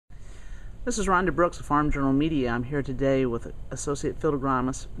This is Rhonda Brooks of Farm Journal Media. I'm here today with Associate Field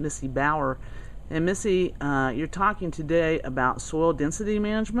Agronomist Missy Bauer. And Missy, you're talking today about soil density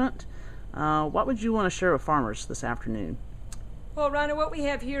management. What would you want to share with farmers this afternoon? Well, Rhonda, what we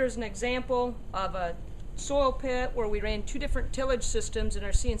have here is an example of a soil pit where we ran two different tillage systems and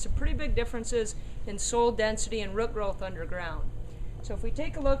are seeing some pretty big differences in soil density and root growth underground. So if we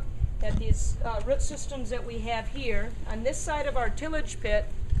take a look at these root systems that we have here, on this side of our tillage pit,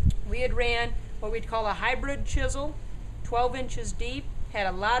 we had ran what we'd call a hybrid chisel, 12 inches deep, had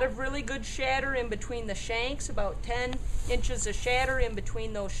a lot of really good shatter in between the shanks, about 10 inches of shatter in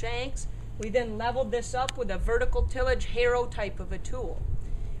between those shanks. We then leveled this up with a vertical tillage harrow type of a tool.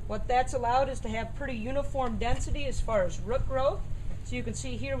 What that's allowed is to have pretty uniform density as far as root growth. So you can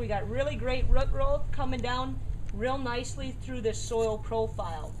see here we got really great root growth coming down real nicely through this soil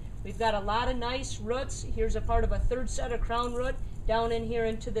profile. We've got a lot of nice roots. Here's a part of a third set of crown root down in here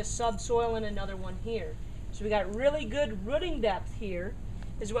into this subsoil and another one here. So we got really good rooting depth here,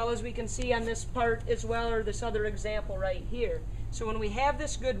 as well as we can see on this part as well, or this other example right here. So when we have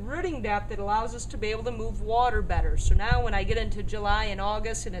this good rooting depth, it allows us to be able to move water better. So now when I get into July and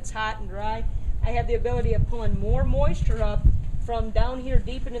August and it's hot and dry, I have the ability of pulling more moisture up from down here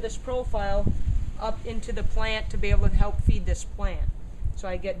deep into this profile up into the plant to be able to help feed this plant. So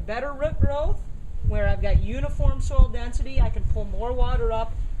I get better root growth where I've got uniform soil density. I can pull more water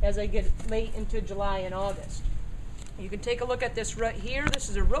up as I get late into July and August. You can take a look at this root here. This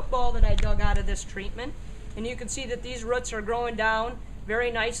is a root ball that I dug out of this treatment. And you can see that these roots are growing down very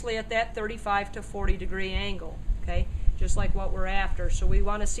nicely at that 35 to 40 degree angle, okay? Just like what we're after. So we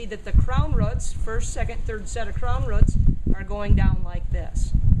want to see that the crown roots, first, second, third set of crown roots, are going down like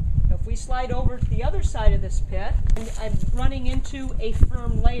this. If we slide over to the other side of this pit, I'm running into a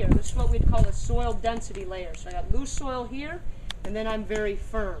firm layer. This is what we'd call a soil density layer. So I got loose soil here, and then I'm very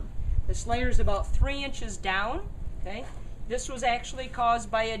firm. This layer is about 3 inches down, okay? This was actually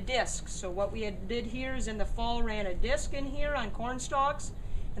caused by a disc. So what we did here is in the fall ran a disc in here on corn stalks,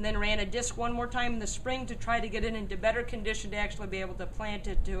 and then ran a disc one more time in the spring to try to get it into better condition to actually be able to plant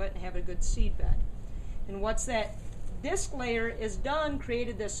it to it and have a good seed bed. And once that disc layer is done,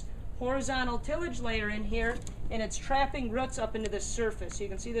 created this horizontal tillage layer in here, and it's trapping roots up into the surface. You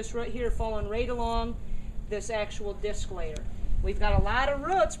can see this root here falling right along this actual disc layer. We've got a lot of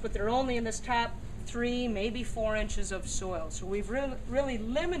roots, but they're only in this top 3, maybe 4 inches of soil. So we've really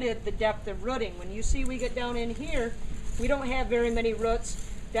limited the depth of rooting. When you see we get down in here, we don't have very many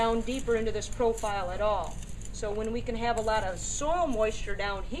roots down deeper into this profile at all. So when we can have a lot of soil moisture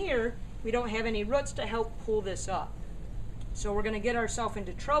down here, we don't have any roots to help pull this up. So we're going to get ourselves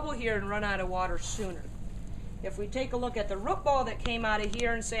into trouble here and run out of water sooner. If we take a look at the root ball that came out of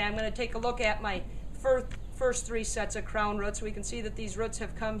here and say I'm going to take a look at my first 3 sets of crown roots, we can see that these roots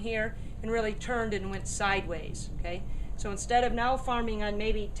have come here and really turned and went sideways. Okay? So instead of now farming on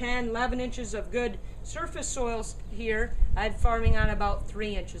maybe 10, 11 inches of good surface soils here, I'm farming on about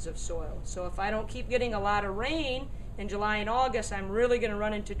 3 inches of soil. So if I don't keep getting a lot of rain in July and August, I'm really going to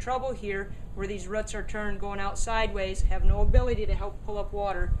run into trouble here where these roots are turned going out sideways, have no ability to help pull up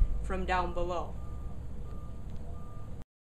water from down below.